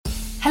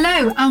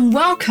Hello and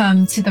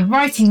welcome to the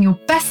Writing Your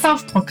Best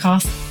Self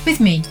podcast with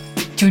me,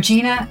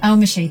 Georgina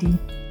El-Mashady.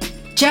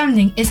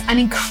 Journaling is an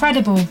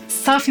incredible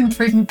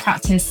self-improvement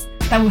practice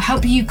that will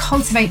help you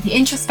cultivate the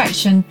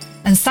introspection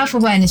and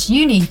self-awareness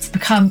you need to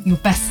become your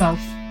best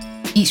self.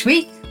 Each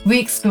week, we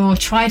explore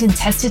tried and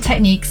tested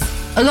techniques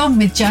along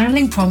with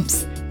journaling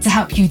prompts to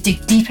help you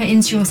dig deeper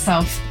into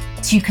yourself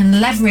so you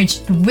can leverage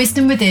the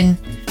wisdom within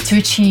to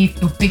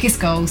achieve your biggest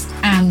goals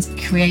and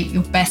create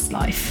your best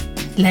life.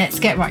 Let's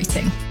get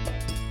writing.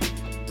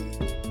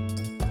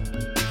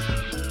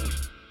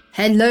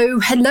 Hello.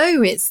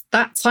 It's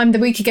that time of the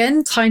week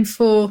again. Time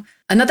for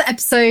another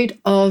episode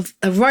of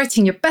the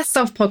Writing Your Best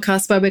Self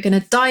podcast, where we're going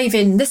to dive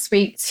in this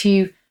week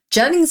to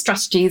journaling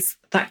strategies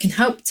that can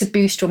help to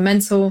boost your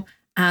mental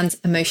and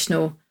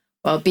emotional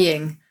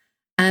well-being.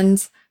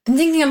 And I've been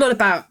thinking a lot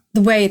about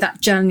the way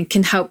that journaling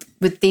can help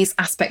with these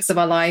aspects of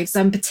our lives,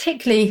 and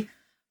particularly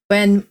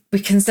when we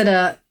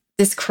consider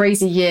this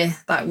crazy year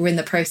that we're in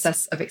the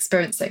process of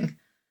experiencing.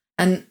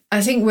 And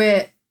I think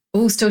we're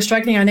all still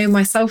struggling. I know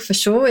myself for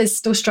sure is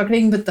still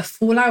struggling with the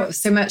fallout of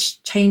so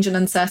much change and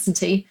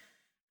uncertainty.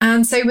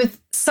 And so with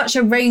such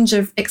a range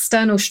of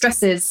external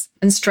stresses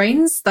and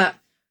strains that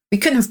we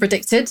couldn't have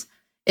predicted,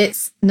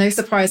 it's no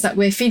surprise that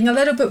we're feeling a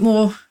little bit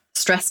more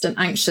stressed and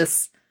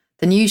anxious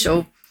than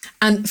usual.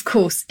 And of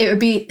course, it would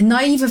be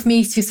naive of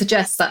me to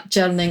suggest that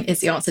journaling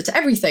is the answer to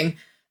everything,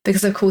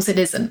 because of course it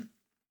isn't.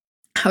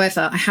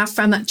 However, I have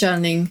found that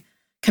journaling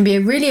can be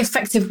a really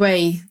effective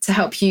way to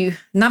help you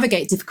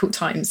navigate difficult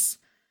times.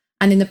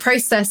 And in the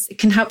process, it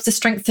can help to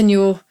strengthen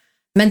your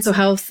mental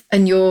health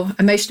and your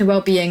emotional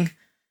well-being.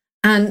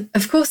 And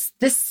of course,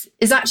 this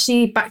is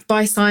actually backed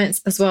by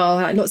science as well.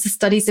 Lots of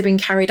studies have been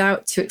carried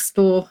out to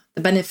explore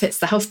the benefits,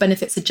 the health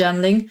benefits of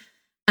journaling.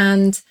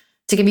 And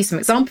to give you some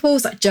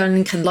examples, like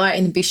journaling can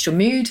lighten and boost your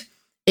mood.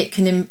 It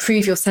can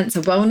improve your sense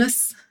of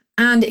wellness.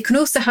 And it can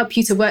also help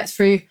you to work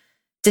through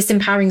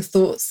disempowering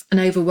thoughts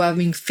and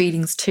overwhelming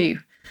feelings too.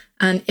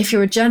 And if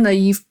you're a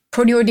journaler, you've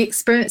probably already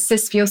experienced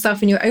this for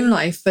yourself in your own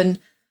life. And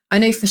I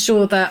know for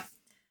sure that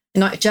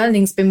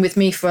journaling's been with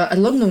me for a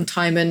long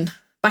time. And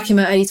back in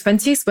my early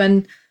 20s,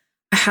 when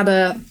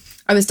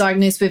I was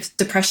diagnosed with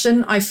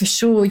depression, I for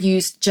sure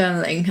used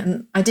journaling.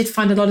 And I did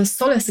find a lot of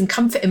solace and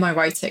comfort in my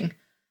writing.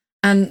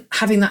 And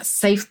having that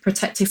safe,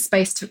 protected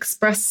space to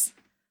express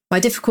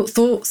my difficult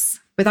thoughts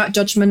without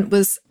judgment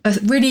was a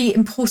really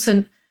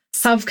important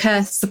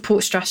self-care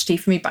support strategy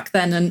for me back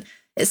then. And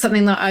it's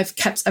something that I've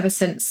kept ever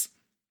since.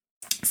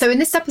 So in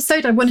this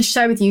episode, I want to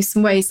share with you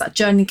some ways that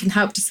journaling can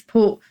help to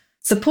support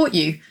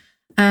you.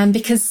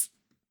 Because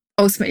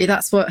ultimately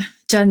that's what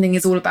journaling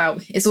is all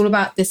about. It's all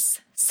about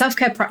this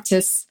self-care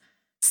practice,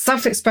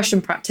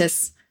 self-expression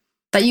practice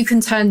that you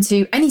can turn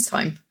to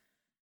anytime.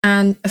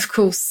 And of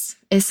course,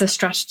 it's a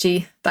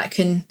strategy that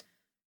can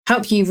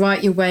help you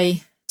write your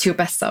way to your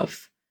best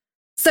self.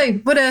 So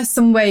what are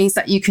some ways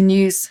that you can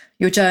use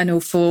your journal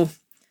for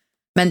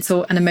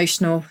mental and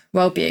emotional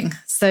well-being?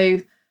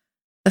 So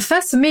the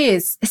first for me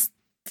is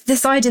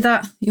this idea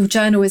that your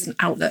journal is an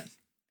outlet.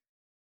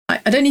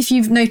 I don't know if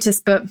you've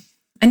noticed, but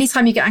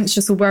anytime you get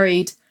anxious or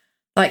worried,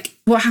 like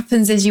what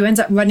happens is you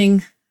end up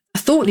running a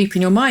thought loop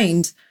in your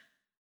mind.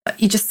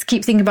 You just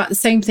keep thinking about the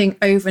same thing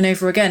over and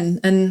over again.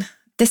 And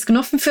this can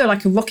often feel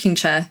like a rocking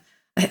chair.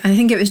 I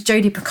think it was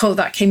Jodi Picoult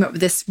that came up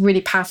with this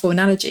really powerful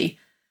analogy.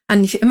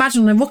 And if you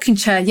imagine on a rocking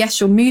chair, yes,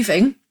 you're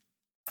moving,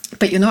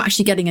 but you're not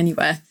actually getting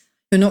anywhere.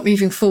 You're not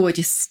moving forward.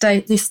 You're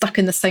stuck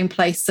in the same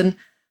place. And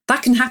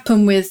that can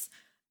happen with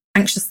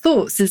anxious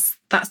thoughts, is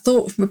that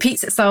thought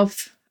repeats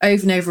itself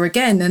over and over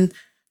again. And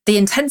the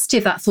intensity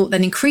of that thought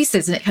then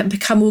increases and it can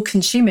become all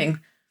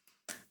consuming.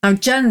 Now,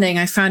 journaling,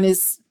 I found,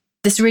 is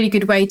this really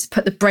good way to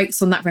put the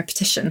brakes on that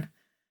repetition.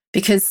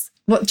 Because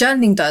what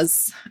journaling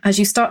does, as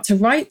you start to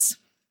write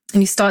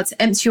and you start to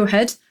empty your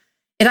head,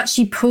 it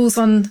actually pulls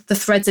on the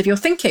threads of your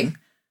thinking.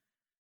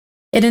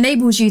 It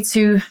enables you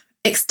to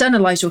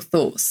externalize your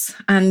thoughts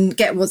and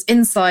get what's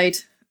inside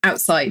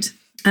outside.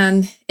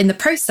 And in the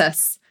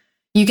process,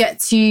 you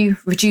get to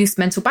reduce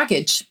mental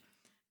baggage.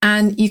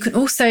 And you can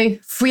also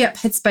free up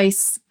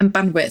headspace and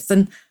bandwidth.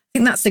 And I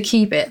think that's the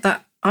key bit,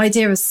 that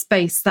idea of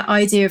space, that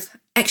idea of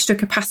extra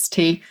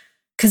capacity.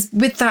 Because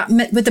with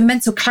the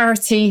mental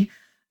clarity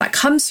that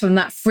comes from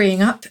that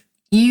freeing up,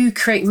 you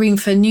create room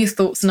for new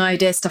thoughts and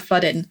ideas to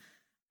flood in.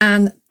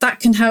 And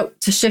that can help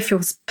to shift your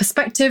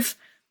perspective,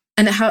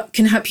 and it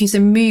can help you to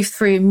move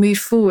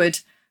forward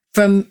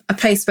from a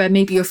place where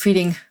maybe you're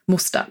feeling more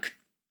stuck.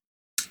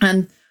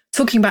 And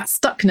talking about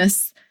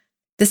stuckness,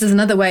 this is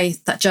another way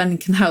that journaling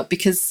can help,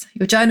 because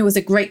your journal is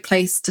a great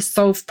place to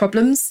solve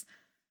problems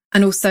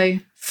and also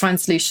find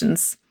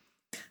solutions.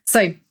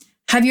 So,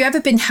 have you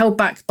ever been held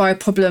back by a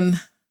problem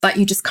that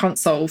you just can't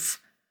solve,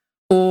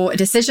 or a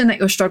decision that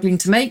you're struggling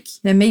to make?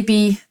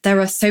 Maybe there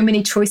are so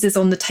many choices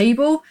on the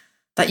table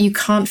that you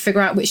can't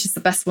figure out which is the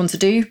best one to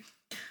do.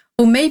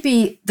 Or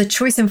maybe the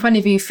choice in front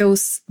of you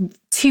feels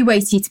too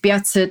weighty to be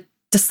able to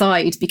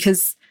decide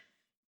because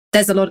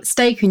there's a lot at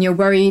stake and you're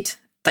worried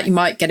that you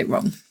might get it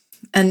wrong.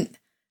 And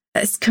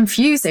it's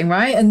confusing,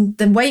 right? And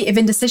the weight of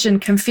indecision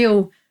can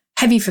feel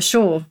heavy for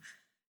sure.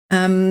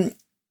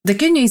 The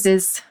good news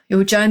is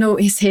your journal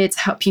is here to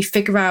help you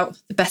figure out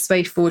the best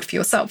way forward for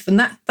yourself. And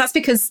that's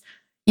because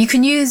you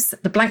can use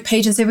the blank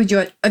pages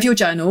of your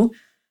journal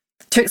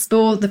to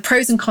explore the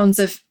pros and cons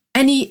of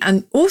any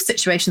and all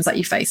situations that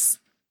you face.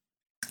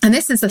 And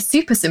this is a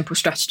super simple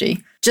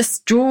strategy.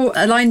 Just draw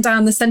a line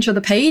down the center of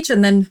the page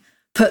and then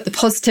put the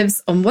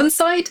positives on one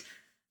side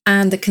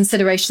and the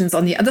considerations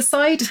on the other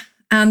side,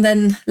 and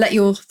then let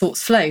your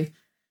thoughts flow.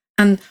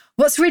 And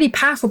what's really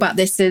powerful about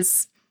this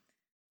is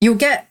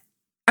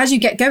as you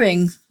get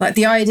going, like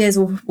the ideas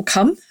will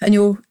come and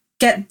you'll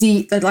get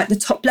the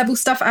top level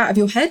stuff out of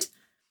your head.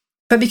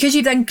 But because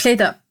you've then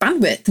cleared up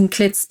bandwidth and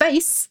cleared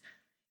space,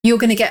 you're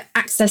going to get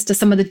access to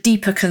some of the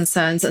deeper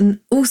concerns and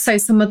also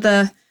some of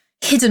the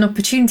hidden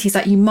opportunities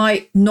that you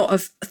might not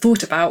have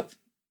thought about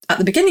at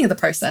the beginning of the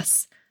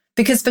process.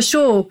 Because for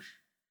sure,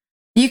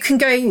 you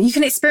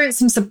can experience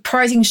some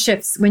surprising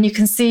shifts when you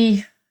can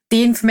see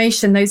the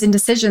information, those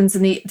indecisions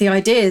and the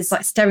ideas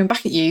like staring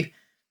back at you.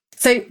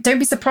 So don't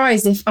be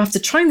surprised if after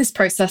trying this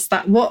process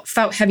that what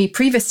felt heavy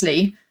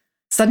previously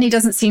suddenly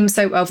doesn't seem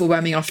so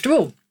overwhelming after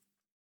all.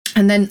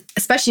 And then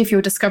especially if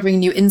you're discovering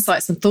new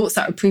insights and thoughts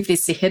that were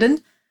previously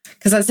hidden,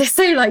 because as they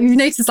say, like you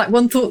notice like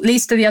one thought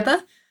leads to the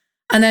other.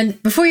 And then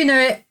before you know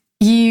it,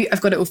 you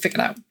have got it all figured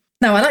out.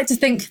 Now, I like to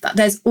think that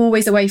there's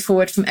always a way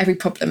forward from every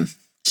problem.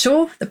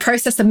 Sure, the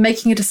process of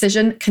making a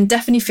decision can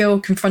definitely feel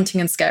confronting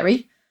and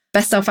scary.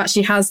 Best Self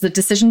actually has the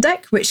decision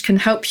deck, which can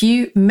help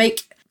you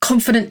make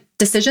confident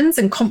decisions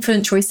and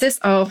confident choices.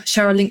 I'll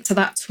share a link to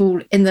that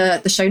tool in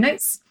the show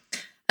notes.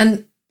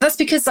 And that's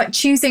because like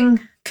choosing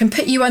can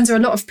put you under a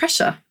lot of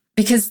pressure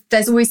because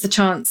there's always the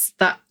chance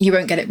that you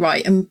won't get it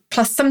right. And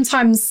plus,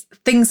 sometimes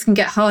things can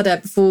get harder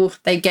before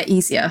they get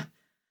easier.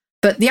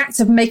 But the act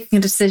of making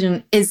a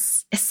decision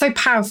is so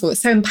powerful.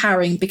 It's so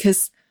empowering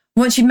because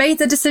once you've made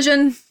the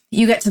decision,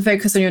 you get to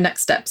focus on your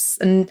next steps.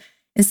 And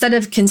instead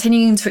of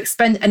continuing to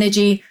expend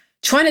energy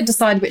trying to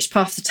decide which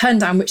path to turn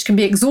down, which can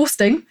be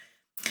exhausting,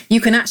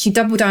 you can actually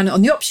double down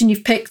on the option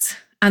you've picked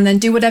and then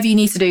do whatever you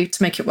need to do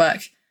to make it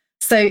work.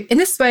 So in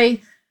this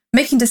way,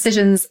 making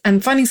decisions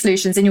and finding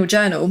solutions in your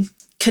journal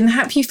can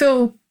help you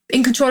feel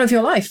in control of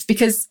your life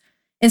because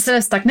instead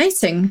of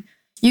stagnating,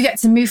 you get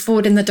to move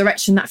forward in the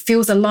direction that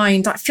feels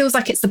aligned, that feels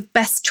like it's the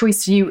best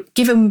choice for you,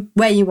 given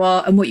where you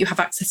are and what you have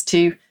access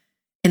to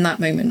in that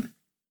moment.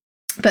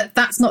 But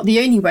that's not the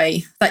only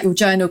way that your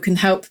journal can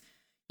help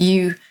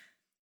you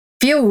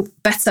feel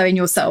better in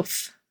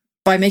yourself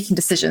by making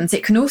decisions.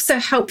 It can also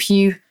help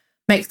you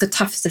make the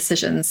toughest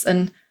decisions.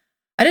 And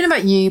I don't know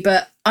about you,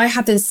 but I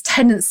have this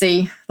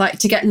tendency like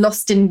to get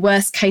lost in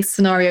worst case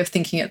scenario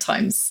thinking at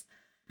times.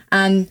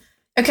 And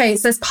okay,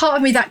 so there's part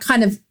of me that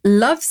kind of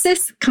loves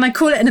this. Can I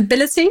call it an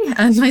ability?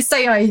 And I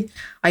say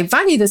I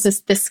value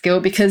this skill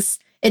because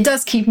it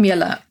does keep me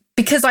alert.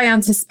 Because I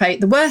anticipate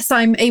the worst,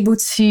 I'm able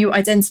to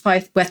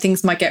identify where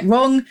things might get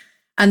wrong.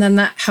 And then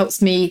that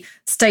helps me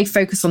stay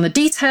focused on the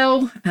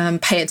detail,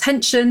 pay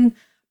attention,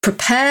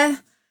 prepare,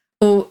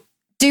 or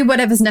do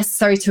whatever's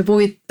necessary to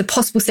avoid the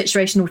possible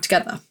situation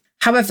altogether.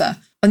 However,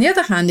 on the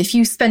other hand, if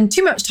you spend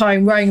too much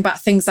time worrying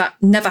about things that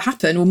never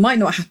happen or might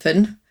not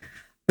happen,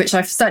 which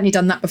I've certainly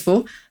done that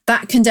before,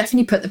 that can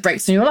definitely put the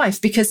brakes on your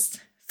life because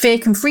fear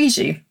can freeze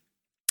you.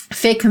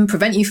 Fear can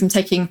prevent you from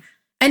taking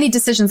any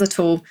decisions at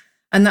all,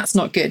 and that's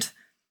not good.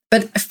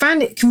 But I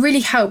found it can really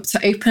help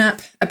to open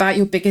up about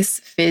your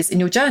biggest fears in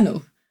your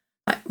journal.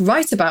 Like,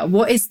 write about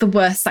what is the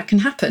worst that can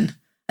happen.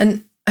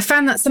 And I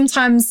found that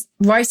sometimes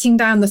writing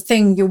down the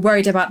thing you're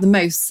worried about the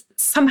most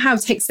somehow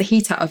takes the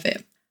heat out of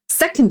it.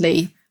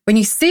 Secondly, when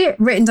you see it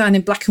written down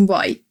in black and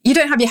white, you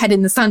don't have your head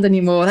in the sand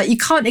anymore. Like, you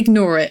can't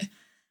ignore it.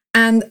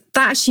 And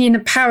that actually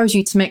empowers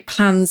you to make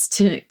plans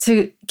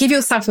to give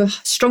yourself a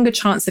stronger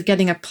chance of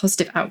getting a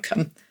positive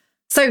outcome.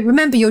 So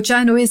remember, your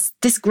journal is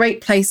this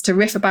great place to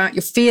riff about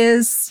your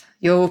fears,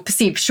 your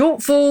perceived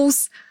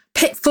shortfalls,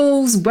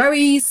 pitfalls,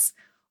 worries,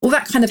 all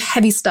that kind of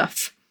heavy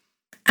stuff.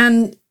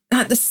 And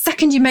the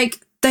second you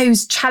make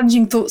those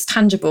challenging thoughts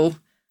tangible,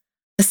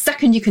 the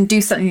second you can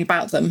do something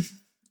about them.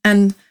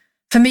 And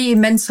for me,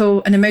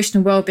 mental and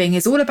emotional well-being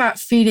is all about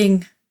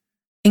feeling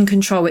in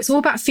control. It's all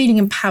about feeling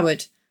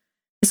empowered.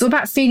 It's all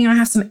about feeling I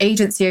have some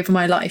agency over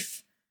my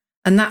life.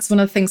 And that's one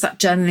of the things that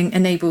journaling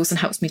enables and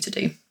helps me to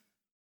do.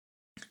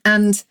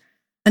 And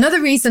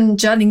another reason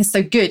journaling is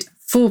so good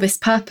for this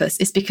purpose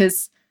is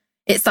because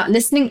it's that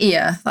listening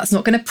ear that's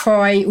not going to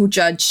pry or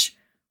judge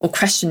or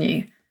question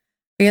you.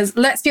 Because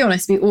let's be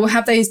honest, we all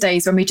have those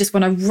days when we just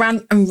want to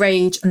rant and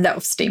rage and let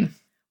off steam.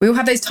 We all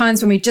have those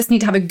times when we just need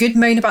to have a good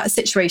moan about a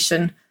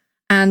situation,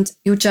 and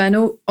your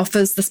journal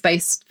offers the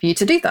space for you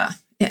to do that.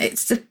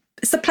 It's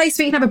a place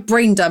where you can have a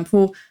brain dump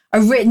or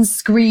a written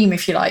scream,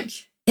 if you like.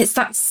 It's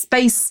that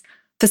space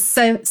for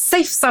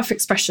safe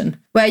self-expression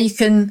where you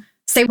can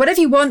say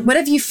whatever you want,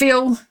 whatever you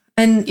feel,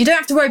 and you don't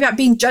have to worry about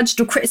being judged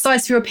or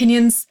criticised for your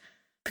opinions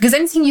because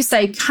anything you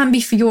say can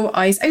be for your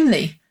eyes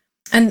only.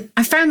 And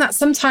I found that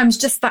sometimes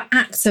just that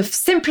act of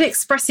simply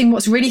expressing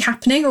what's really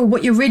happening or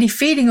what you're really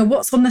feeling or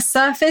what's on the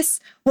surface,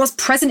 what's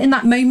present in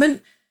that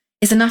moment,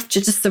 is enough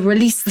just to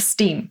release the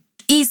steam,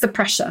 ease the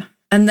pressure.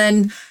 And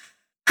then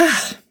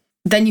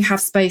you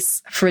have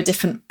space for a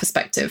different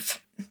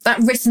perspective. That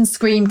written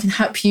scream can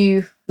help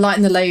you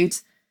lighten the load.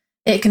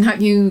 It can help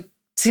you,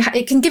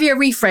 it can give you a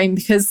reframe,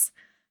 because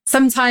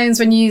sometimes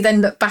when you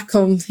then look back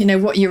on,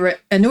 what you were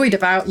annoyed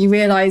about, you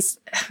realise,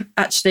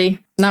 actually,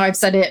 now I've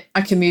said it,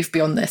 I can move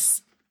beyond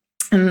this.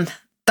 And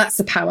that's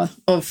the power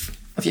of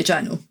your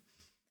journal.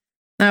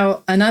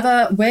 Now,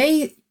 another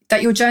way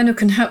that your journal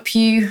can help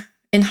you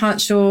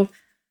enhance your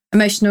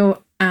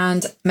emotional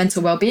and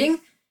mental well-being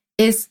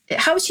is it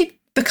helps you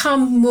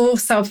become more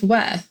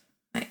self-aware.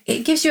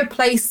 It gives you a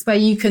place where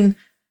you can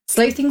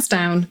slow things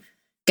down,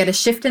 get a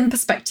shift in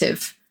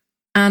perspective,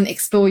 and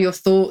explore your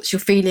thoughts, your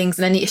feelings,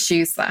 and any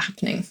issues that are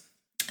happening.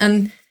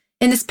 And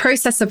in this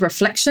process of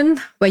reflection,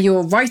 where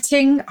you're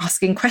writing,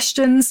 asking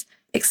questions,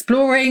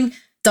 exploring,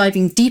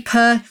 diving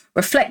deeper,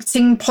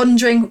 reflecting,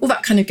 pondering, all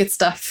that kind of good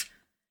stuff,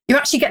 you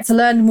actually get to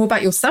learn more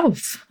about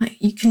yourself.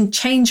 You can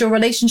change your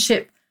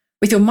relationship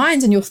with your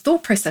mind and your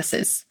thought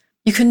processes.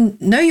 You can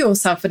know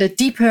yourself at a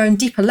deeper and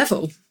deeper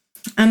level.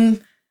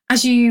 And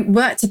as you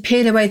work to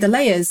peel away the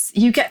layers,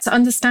 you get to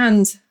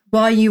understand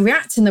why you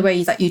react in the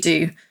way that you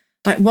do,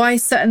 like why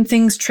certain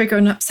things trigger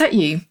and upset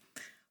you,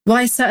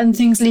 why certain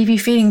things leave you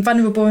feeling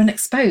vulnerable and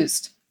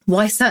exposed,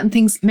 why certain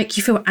things make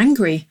you feel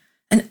angry.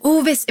 And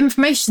all this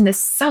information, this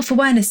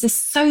self-awareness is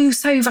so,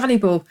 so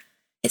valuable.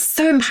 It's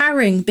so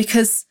empowering,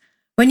 because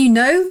when you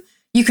know,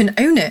 you can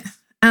own it.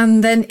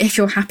 And then if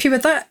you're happy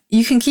with that,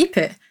 you can keep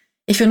it.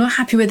 If you're not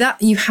happy with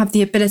that, you have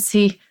the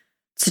ability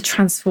to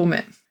transform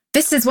it.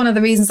 This is one of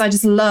the reasons I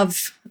just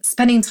love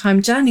spending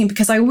time journaling,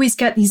 because I always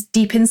get these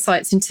deep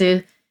insights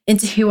into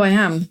who I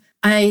am.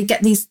 I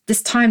get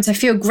this time to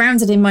feel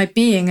grounded in my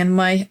being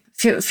and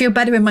feel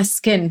better in my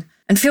skin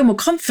and feel more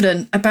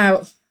confident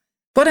about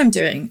what I'm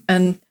doing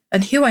and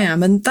who I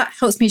am. And that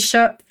helps me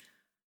show up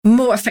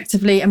more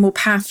effectively and more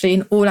powerfully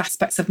in all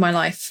aspects of my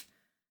life.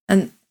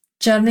 And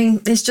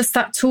journaling is just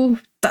that tool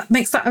that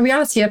makes that a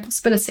reality, a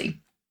possibility.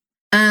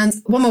 And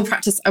one more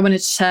practice I wanted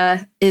to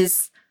share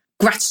is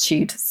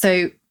gratitude.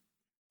 So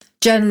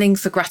journaling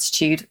for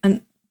gratitude.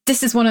 And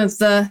this is one of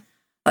the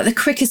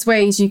quickest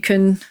ways you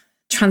can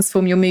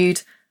transform your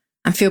mood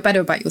and feel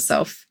better about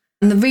yourself.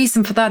 And the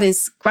reason for that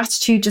is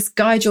gratitude just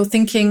guides your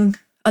thinking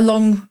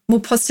along more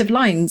positive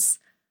lines.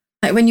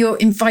 Like when you're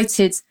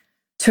invited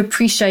to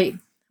appreciate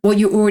what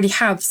you already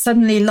have,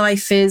 suddenly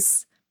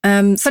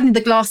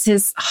the glass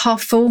is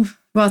half full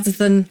rather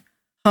than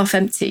half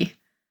empty.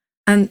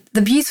 And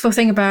the beautiful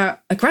thing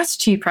about a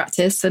gratitude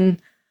practice and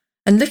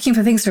looking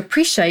for things to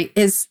appreciate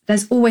is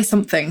there's always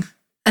something.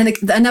 And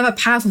another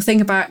powerful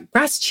thing about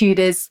gratitude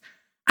is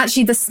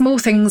actually the small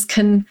things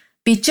can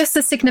be just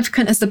as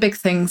significant as the big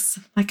things.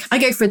 Like I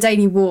go for a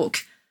daily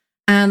walk,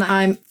 and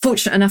I'm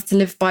fortunate enough to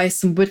live by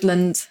some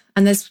woodland.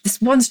 And there's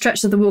this one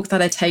stretch of the walk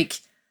that I take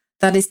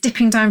that is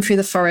dipping down through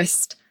the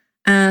forest.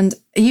 And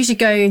I usually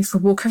go for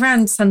a walk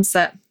around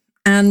sunset.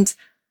 And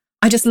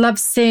I just love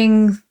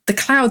seeing the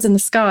clouds in the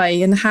sky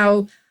and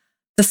how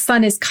the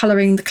sun is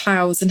colouring the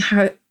clouds and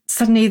how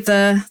suddenly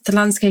the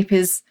landscape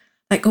is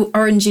like all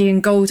orangey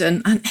and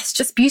golden. And it's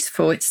just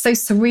beautiful. It's so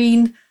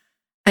serene.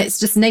 It's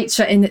just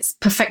nature in its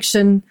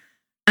perfection.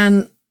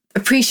 And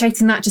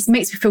appreciating that just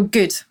makes me feel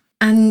good.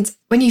 And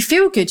when you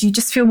feel good, you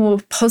just feel more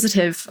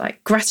positive.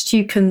 Like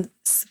gratitude can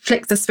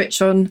flick the switch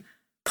on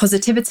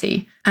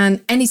positivity.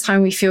 And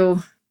anytime we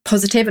feel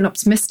positive and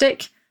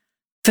optimistic,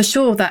 for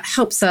sure, that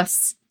helps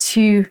us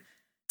to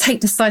take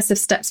decisive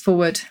steps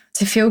forward,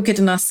 to feel good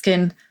in our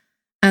skin,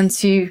 and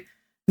to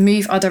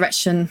move our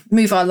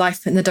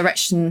life in the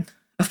direction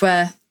of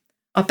where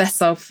our best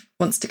self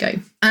wants to go.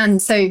 And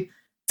so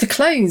to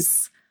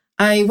close,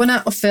 I want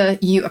to offer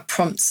you a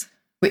prompt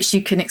which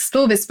you can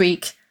explore this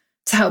week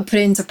to help put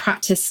into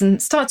practice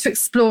and start to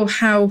explore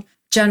how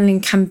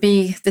journaling can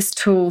be this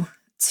tool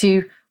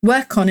to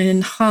work on and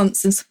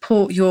enhance and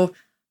support your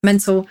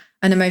mental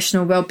and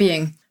emotional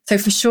well-being. So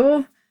for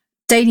sure,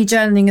 daily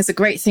journaling is a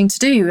great thing to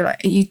do.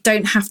 Like, you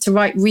don't have to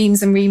write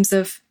reams and reams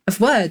of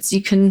words.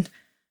 You can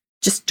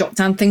just jot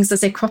down things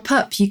as they crop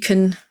up. You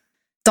can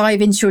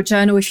dive into your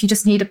journal if you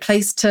just need a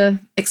place to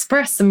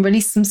express and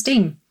release some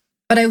steam.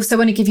 But I also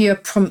want to give you a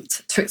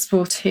prompt to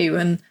explore too.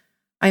 And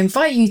I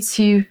invite you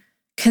to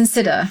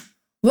consider,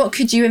 what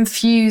could you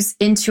infuse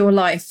into your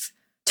life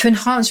to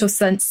enhance your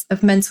sense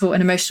of mental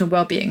and emotional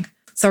well-being?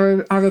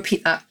 So I'll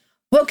repeat that.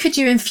 What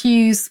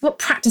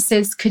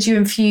practices could you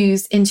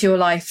infuse into your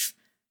life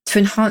to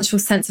enhance your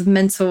sense of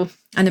mental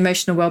and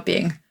emotional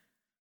well-being?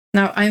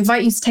 Now, I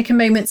invite you to take a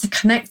moment to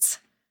connect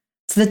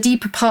to the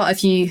deeper part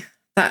of you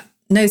that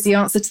knows the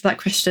answer to that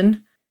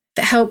question.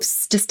 If it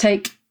helps, just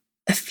take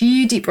a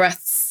few deep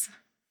breaths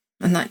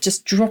and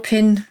just drop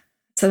in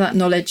to that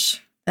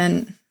knowledge.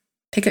 Then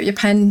pick up your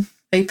pen,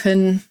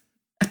 open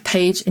a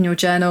page in your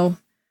journal,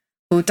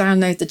 or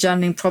download the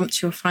journaling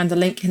prompt. You'll find the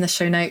link in the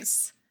show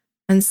notes,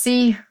 and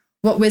see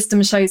what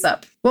wisdom shows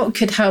up. What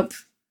could help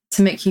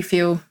to make you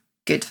feel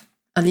good?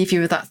 I'll leave you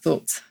with that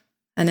thought.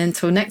 And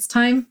until next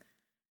time,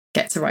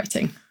 get to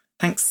writing.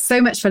 Thanks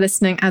so much for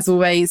listening. As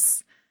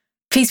always,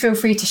 Please feel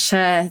free to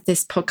share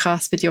this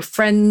podcast with your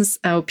friends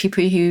or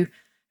people who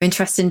are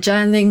interested in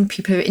journaling,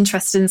 people who are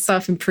interested in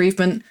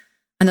self-improvement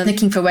and are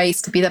looking for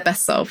ways to be their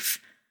best self.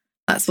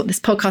 That's what this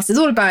podcast is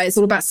all about. It's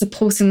all about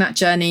supporting that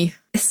journey.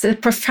 It's a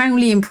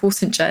profoundly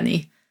important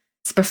journey.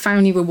 It's a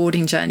profoundly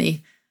rewarding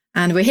journey.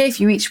 And we're here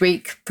for you each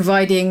week,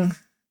 providing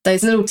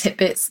those little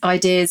tidbits,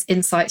 ideas,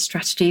 insights,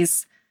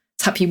 strategies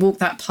to help you walk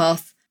that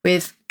path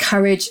with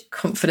courage,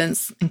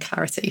 confidence, and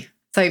clarity.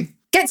 So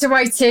get to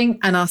writing,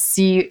 and I'll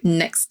see you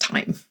next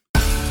time.